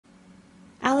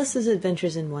Alice's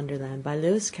Adventures in Wonderland by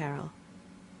Lewis Carroll.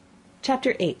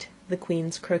 Chapter 8. The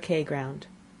Queen's Croquet Ground.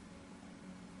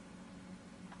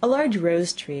 A large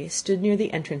rose tree stood near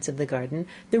the entrance of the garden.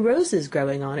 The roses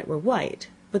growing on it were white,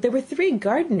 but there were 3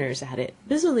 gardeners at it,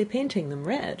 busily painting them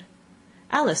red.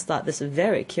 Alice thought this a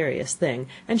very curious thing,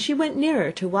 and she went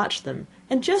nearer to watch them,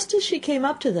 and just as she came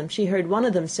up to them she heard one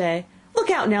of them say,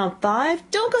 "Look out now, Five!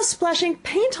 Don't go splashing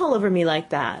paint all over me like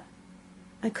that."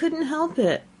 "I couldn't help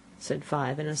it," said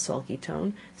Five in a sulky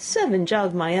tone. "Seven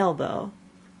jogged my elbow."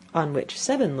 On which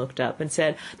Seven looked up and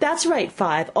said, "That's right,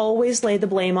 Five, always lay the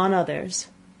blame on others."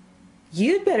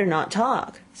 "You'd better not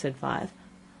talk," said Five.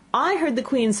 "I heard the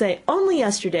Queen say only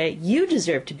yesterday you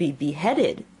deserve to be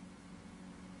beheaded."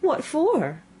 "What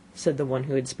for?" said the one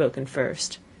who had spoken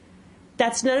first.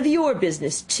 "That's none of your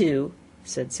business, too,"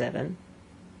 said Seven.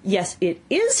 "Yes, it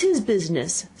is his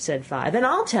business," said Five, "and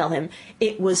I'll tell him.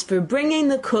 It was for bringing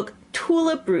the cook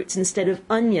tulip roots instead of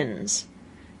onions."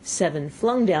 Seven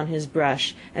flung down his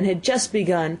brush, and had just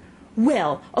begun,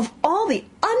 "Well, of all the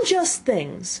unjust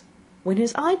things," when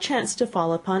his eye chanced to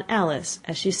fall upon Alice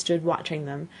as she stood watching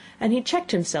them, and he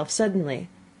checked himself suddenly.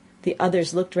 The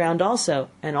others looked round also,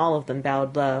 and all of them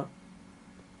bowed low.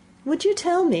 "Would you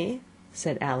tell me,"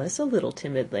 said Alice a little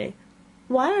timidly,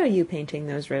 "why are you painting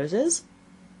those roses?"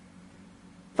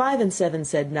 Five and Seven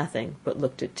said nothing, but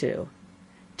looked at Two.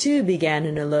 Two began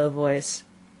in a low voice,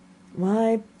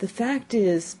 "Why, the fact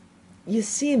is, you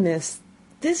see, miss,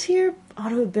 this here ought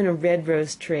to have been a red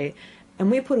rose tree, and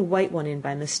we put a white one in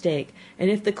by mistake, and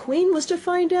if the Queen was to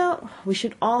find out, we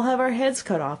should all have our heads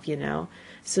cut off, you know.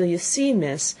 So you see,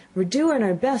 miss, we're doing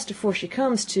our best afore she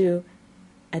comes to—"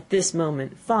 At this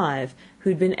moment Five,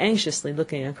 who had been anxiously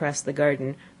looking across the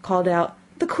garden, called out,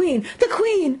 "The Queen! The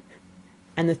Queen!"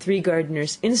 and the 3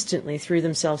 gardeners instantly threw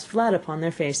themselves flat upon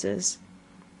their faces.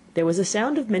 There was a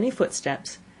sound of many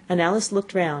footsteps, and Alice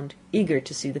looked round, eager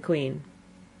to see the Queen.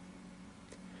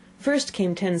 First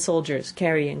came 10 soldiers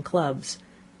carrying clubs.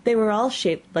 They were all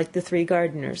shaped like the 3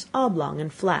 gardeners, oblong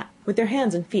and flat, with their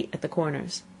hands and feet at the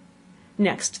corners.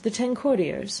 Next the 10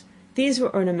 courtiers. These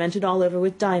were ornamented all over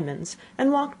with diamonds,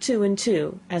 and walked 2 and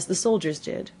 2, as the soldiers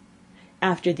did.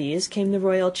 After these came the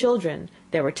royal children.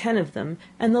 There were 10 of them,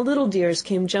 and the little dears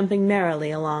came jumping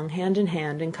merrily along hand in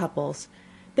hand in couples.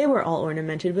 They were all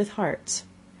ornamented with hearts.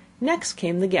 Next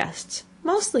came the guests,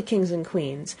 mostly kings and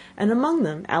queens, and among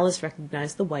them Alice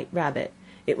recognized the White Rabbit.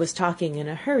 It was talking in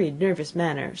a hurried, nervous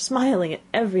manner, smiling at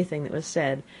everything that was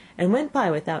said, and went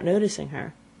by without noticing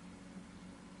her.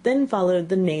 Then followed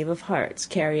the Knave of Hearts,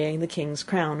 carrying the king's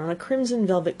crown on a crimson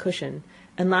velvet cushion,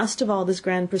 and last of all this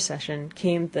grand procession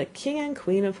came the King and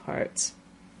Queen of Hearts.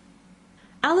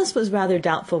 Alice was rather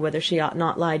doubtful whether she ought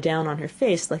not lie down on her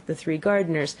face like the 3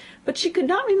 gardeners, but she could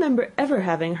not remember ever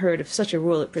having heard of such a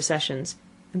rule at processions.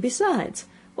 And besides,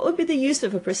 what would be the use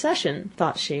of a procession,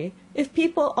 thought she, if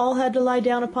people all had to lie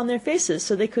down upon their faces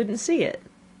so they couldn't see it?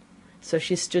 So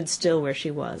she stood still where she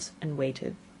was and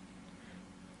waited.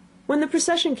 When the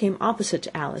procession came opposite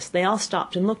to Alice, they all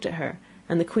stopped and looked at her,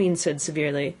 and the Queen said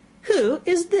severely, "Who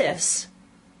is this?"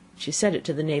 She said it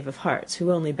to the Knave of Hearts,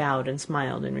 who only bowed and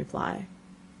smiled in reply.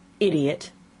 "Idiot,"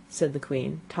 said the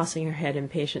Queen, tossing her head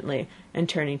impatiently, and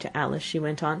turning to Alice, she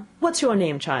went on, "What's your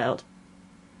name, child?"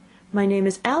 "My name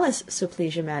is Alice, so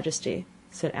please your Majesty,"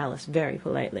 said Alice very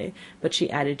politely, but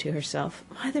she added to herself,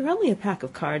 "Why, they're only a pack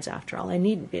of cards after all. I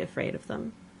needn't be afraid of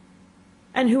them."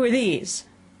 "And who are these?"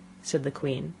 said the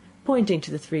Queen, pointing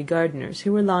to the 3 gardeners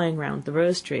who were lying round the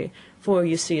rose tree, for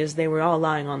you see, as they were all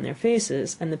lying on their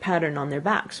faces, and the pattern on their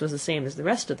backs was the same as the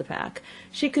rest of the pack,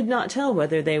 she could not tell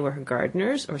whether they were her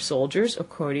gardeners, or soldiers, or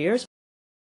courtiers,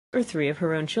 or 3 of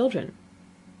her own children.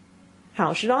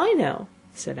 "How should I know?"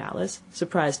 said Alice,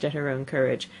 surprised at her own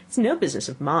courage. "It's no business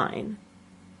of mine."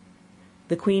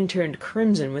 The Queen turned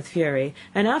crimson with fury,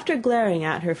 and after glaring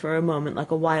at her for a moment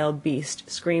like a wild beast,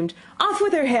 screamed, "Off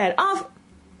with her head! Off—"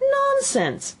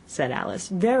 "Nonsense!" said Alice,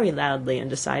 very loudly and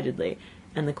decidedly,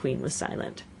 and the Queen was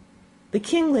silent. The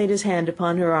King laid his hand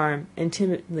upon her arm, and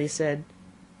timidly said,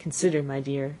 "Consider, my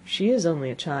dear, she is only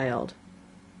a child."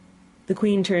 The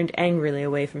Queen turned angrily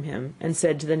away from him, and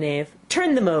said to the Knave,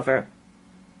 "Turn them over."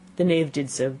 The Knave did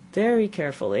so very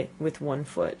carefully, with 1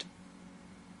 foot.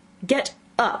 "Get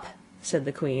up!" said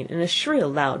the Queen, in a shrill,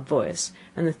 loud voice,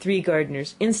 and the 3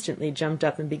 gardeners instantly jumped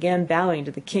up and began bowing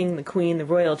to the King, the Queen, the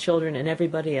royal children, and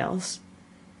everybody else.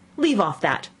 "Leave off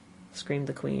that!" screamed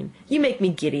the Queen. "You make me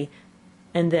giddy."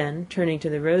 And then, turning to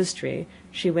the rose tree,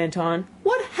 she went on,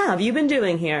 "What have you been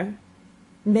doing here?"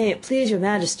 "May it please your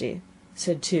Majesty,"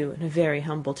 said Two in a very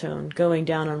humble tone, going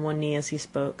down on one knee as he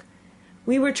spoke,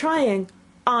 "we were trying—"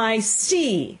 "I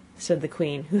see," said the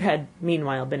queen, who had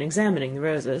meanwhile been examining the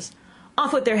roses.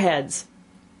 "Off with their heads!"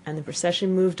 And the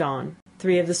procession moved on,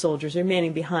 3 of the soldiers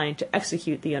remaining behind to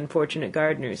execute the unfortunate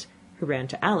gardeners, who ran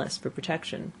to Alice for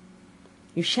protection.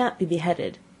 "You shan't be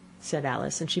beheaded," said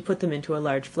Alice, and she put them into a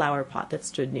large flower pot that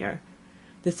stood near.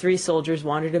 The 3 soldiers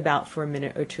wandered about for a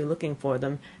minute or two looking for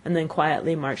them, and then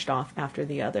quietly marched off after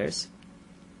the others.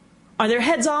 "Are their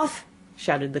heads off?"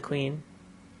 shouted the queen.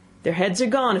 "Their heads are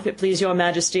gone, if it please your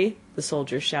majesty," the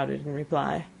soldiers shouted in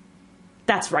reply.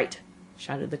 "That's right,"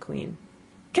 shouted the queen.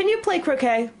 "Can you play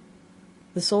croquet?"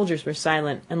 The soldiers were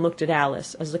silent and looked at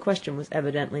Alice, as the question was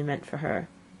evidently meant for her.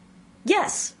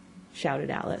 "Yes," shouted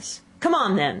Alice. "Come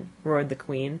on, then," roared the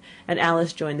queen, and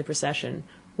Alice joined the procession,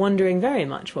 wondering very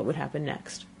much what would happen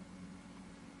next.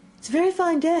 "It's a very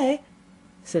fine day,"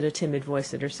 said a timid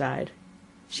voice at her side.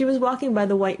 She was walking by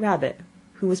the white rabbit,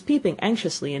 who was peeping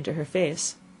anxiously into her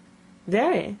face.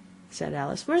 "Very," said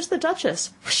Alice. "Where's the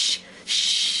Duchess?" "Shh,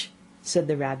 shh," said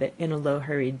the rabbit in a low,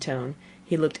 hurried tone.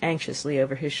 He looked anxiously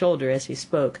over his shoulder as he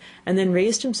spoke, and then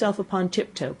raised himself upon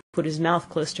tiptoe, put his mouth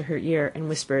close to her ear, and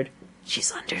whispered,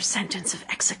 "She's under sentence of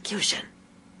execution."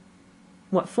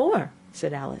 "What for?"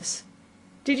 said Alice.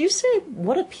 "Did you say,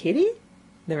 'what a pity'?"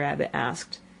 the rabbit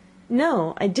asked.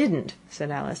 "No, I didn't," said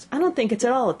Alice. "I don't think it's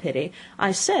at all a pity.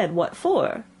 I said, 'what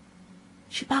for'?"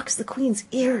 "She boxed the queen's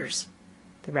ears,"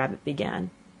 the rabbit began.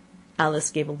 Alice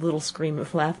gave a little scream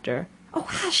of laughter. "Oh,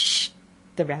 hush!"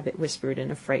 the rabbit whispered in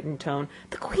a frightened tone.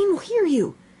 "The queen will hear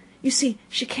you. You see,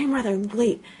 she came rather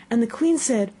late, and the queen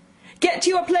said—" "Get to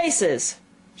your places!"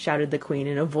 shouted the queen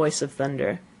in a voice of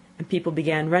thunder, and people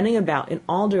began running about in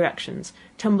all directions,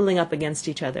 tumbling up against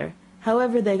each other.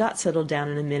 However, they got settled down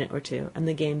in a minute or two, and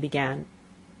the game began.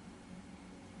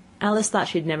 Alice thought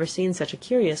she had never seen such a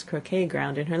curious croquet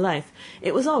ground in her life.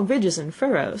 It was all ridges and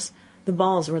furrows. The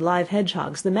balls were live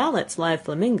hedgehogs, the mallets live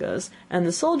flamingos, and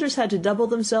the soldiers had to double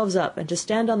themselves up and to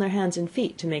stand on their hands and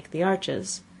feet to make the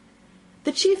arches.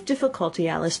 The chief difficulty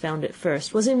Alice found at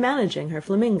first was in managing her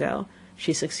flamingo.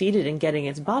 She succeeded in getting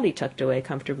its body tucked away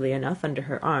comfortably enough under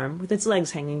her arm, with its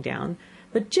legs hanging down,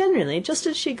 but generally, just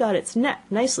as she got its neck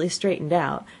nicely straightened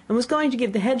out, and was going to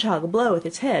give the hedgehog a blow with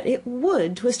its head, it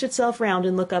would twist itself round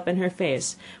and look up in her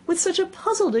face, with such a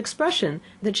puzzled expression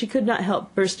that she could not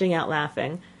help bursting out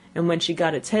laughing. And when she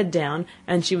got its head down,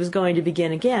 and she was going to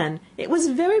begin again, it was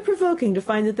very provoking to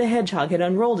find that the hedgehog had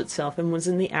unrolled itself and was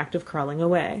in the act of crawling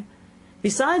away.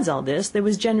 Besides all this, there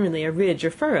was generally a ridge or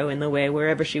furrow in the way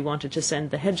wherever she wanted to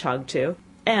send the hedgehog to,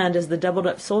 and as the doubled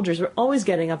up soldiers were always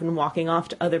getting up and walking off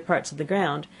to other parts of the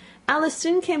ground, Alice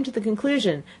soon came to the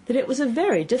conclusion that it was a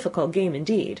very difficult game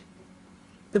indeed.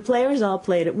 The players all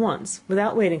played at once,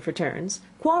 without waiting for turns,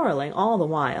 quarrelling all the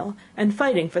while, and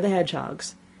fighting for the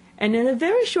hedgehogs. And in a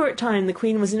very short time the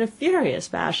queen was in a furious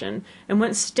passion, and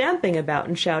went stamping about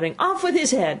and shouting, "Off with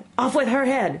his head! Off with her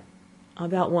head!"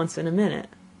 about once in a minute.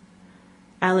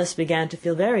 Alice began to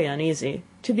feel very uneasy.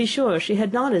 To be sure, she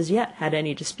had not as yet had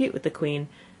any dispute with the queen,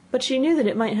 but she knew that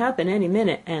it might happen any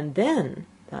minute, and then,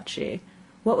 thought she,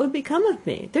 what would become of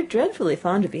me? They're dreadfully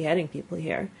fond of beheading people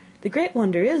here. The great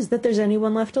wonder is that there's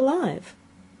anyone left alive.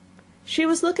 She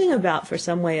was looking about for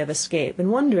some way of escape,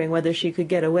 and wondering whether she could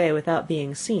get away without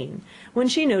being seen, when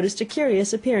she noticed a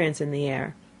curious appearance in the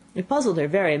air. It puzzled her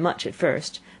very much at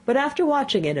first, but after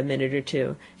watching it a minute or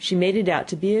two, she made it out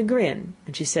to be a grin,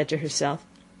 and she said to herself,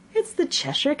 "It's the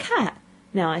Cheshire Cat.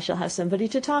 Now I shall have somebody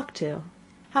to talk to."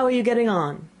 "How are you getting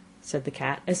on?" said the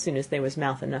cat, as soon as there was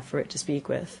mouth enough for it to speak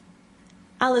with.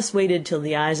 Alice waited till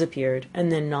the eyes appeared,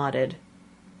 and then nodded.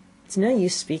 "It's no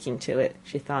use speaking to it,"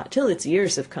 she thought, "till its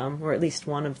ears have come, or at least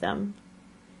one of them."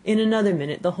 In another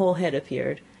minute the whole head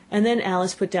appeared, and then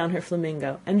Alice put down her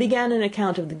flamingo, and began an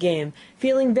account of the game,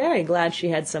 feeling very glad she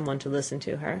had someone to listen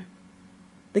to her.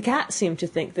 The cat seemed to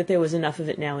think that there was enough of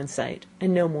it now in sight,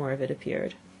 and no more of it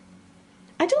appeared.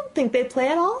 "I don't think they play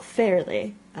at all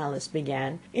fairly," Alice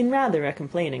began, in rather a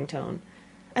complaining tone,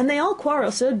 "and they all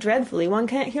quarrel so dreadfully one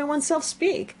can't hear oneself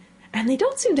speak, and they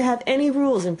don't seem to have any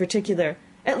rules in particular.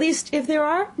 At least, if there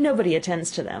are, nobody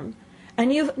attends to them.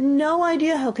 And you've no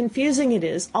idea how confusing it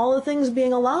is, all the things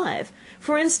being alive.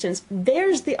 For instance,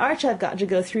 there's the arch I've got to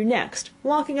go through next,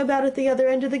 walking about at the other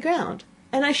end of the ground.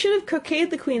 And I should have croqueted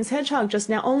the queen's hedgehog just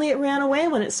now, only it ran away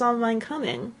when it saw mine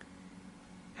coming."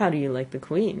 "How do you like the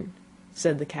queen?"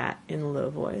 said the cat in a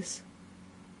low voice.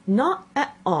 "Not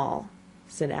at all,"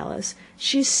 said Alice.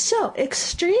 "She's so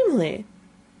extremely—"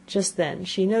 Just then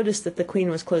she noticed that the queen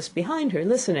was close behind her,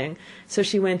 listening, so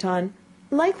she went on,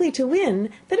 "likely to win,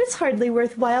 that it's hardly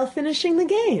worth while finishing the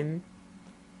game."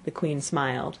 The queen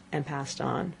smiled and passed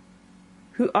on.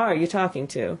 "Who are you talking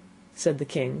to?" said the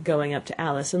king, going up to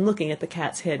Alice and looking at the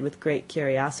cat's head with great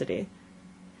curiosity.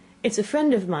 "It's a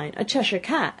friend of mine, a Cheshire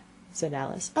Cat," said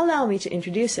Alice. "Allow me to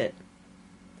introduce it."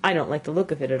 "I don't like the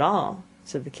look of it at all,"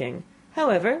 said the king.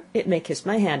 "However, it may kiss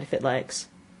my hand if it likes."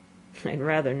 "I'd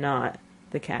rather not,"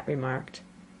 the cat remarked.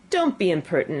 "Don't be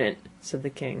impertinent," said the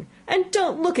king, "and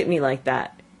don't look at me like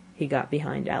that." He got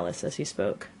behind Alice as he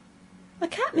spoke. "A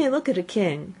cat may look at a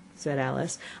king," said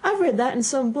Alice. "I've read that in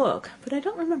some book, but I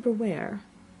don't remember where."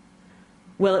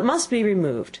 "Well, it must be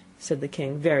removed," said the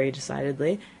king very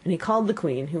decidedly, and he called the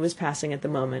queen, who was passing at the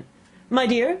moment. "My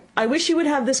dear, I wish you would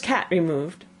have this cat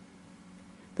removed."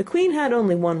 The queen had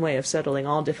only one way of settling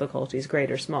all difficulties, great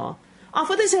or small. "Off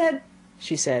with his head,"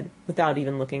 she said, without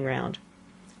even looking round.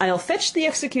 "I'll fetch the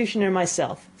executioner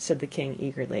myself," said the king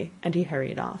eagerly, and he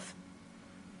hurried off.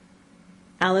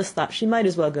 Alice thought she might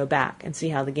as well go back and see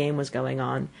how the game was going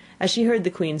on, as she heard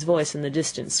the queen's voice in the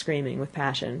distance screaming with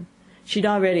passion. She'd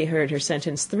already heard her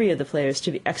sentence 3 of the players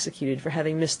to be executed for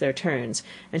having missed their turns,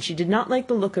 and she did not like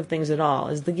the look of things at all,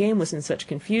 as the game was in such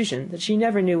confusion that she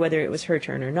never knew whether it was her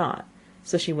turn or not,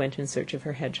 so she went in search of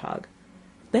her hedgehog.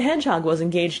 The hedgehog was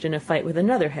engaged in a fight with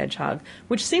another hedgehog,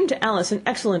 which seemed to Alice an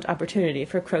excellent opportunity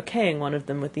for croqueting one of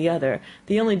them with the other.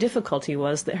 The only difficulty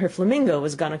was that her flamingo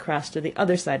was gone across to the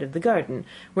other side of the garden,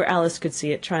 where Alice could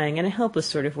see it trying in a helpless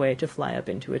sort of way to fly up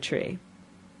into a tree.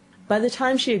 By the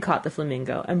time she had caught the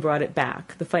flamingo and brought it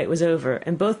back, the fight was over,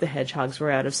 and both the hedgehogs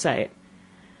were out of sight.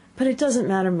 "But it doesn't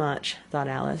matter much," thought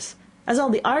Alice, "as all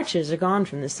the arches are gone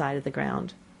from this side of the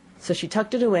ground." So she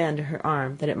tucked it away under her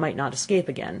arm, that it might not escape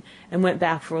again, and went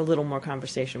back for a little more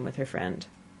conversation with her friend.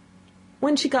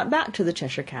 When she got back to the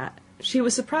Cheshire Cat, she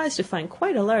was surprised to find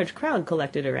quite a large crowd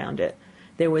collected around it.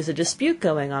 There was a dispute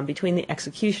going on between the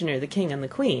executioner, the king, and the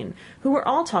queen, who were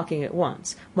all talking at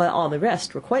once, while all the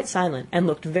rest were quite silent and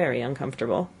looked very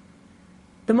uncomfortable.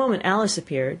 The moment Alice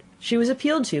appeared, she was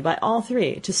appealed to by all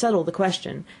three to settle the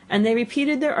question, and they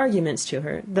repeated their arguments to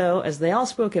her, though, as they all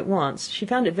spoke at once, she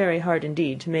found it very hard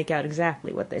indeed to make out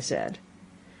exactly what they said.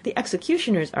 The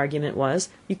executioner's argument was,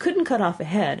 you couldn't cut off a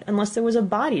head unless there was a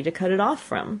body to cut it off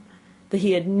from, that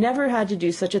he had never had to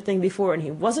do such a thing before, and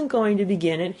he wasn't going to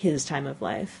begin at his time of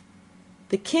life.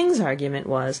 The king's argument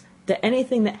was, that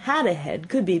anything that had a head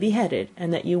could be beheaded,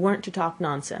 and that you weren't to talk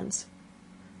nonsense.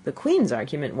 The queen's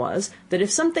argument was, that if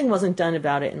something wasn't done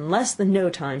about it in less than no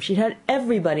time, she'd had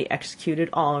everybody executed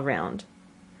all around.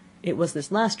 It was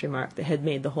this last remark that had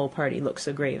made the whole party look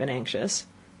so grave and anxious.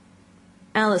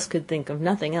 Alice could think of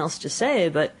nothing else to say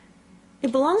but,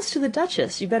 "It belongs to the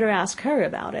Duchess, you better ask her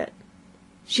about it."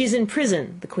 "She's in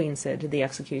prison," the queen said to the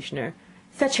executioner.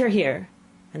 "Fetch her here,"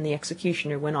 and the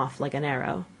executioner went off like an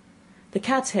arrow. The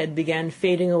cat's head began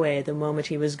fading away the moment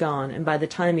he was gone, and by the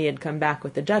time he had come back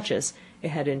with the Duchess, it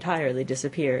had entirely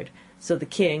disappeared, so the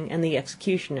king and the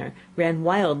executioner ran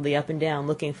wildly up and down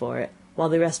looking for it, while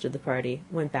the rest of the party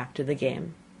went back to the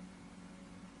game.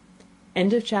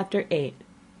 End of Chapter 8.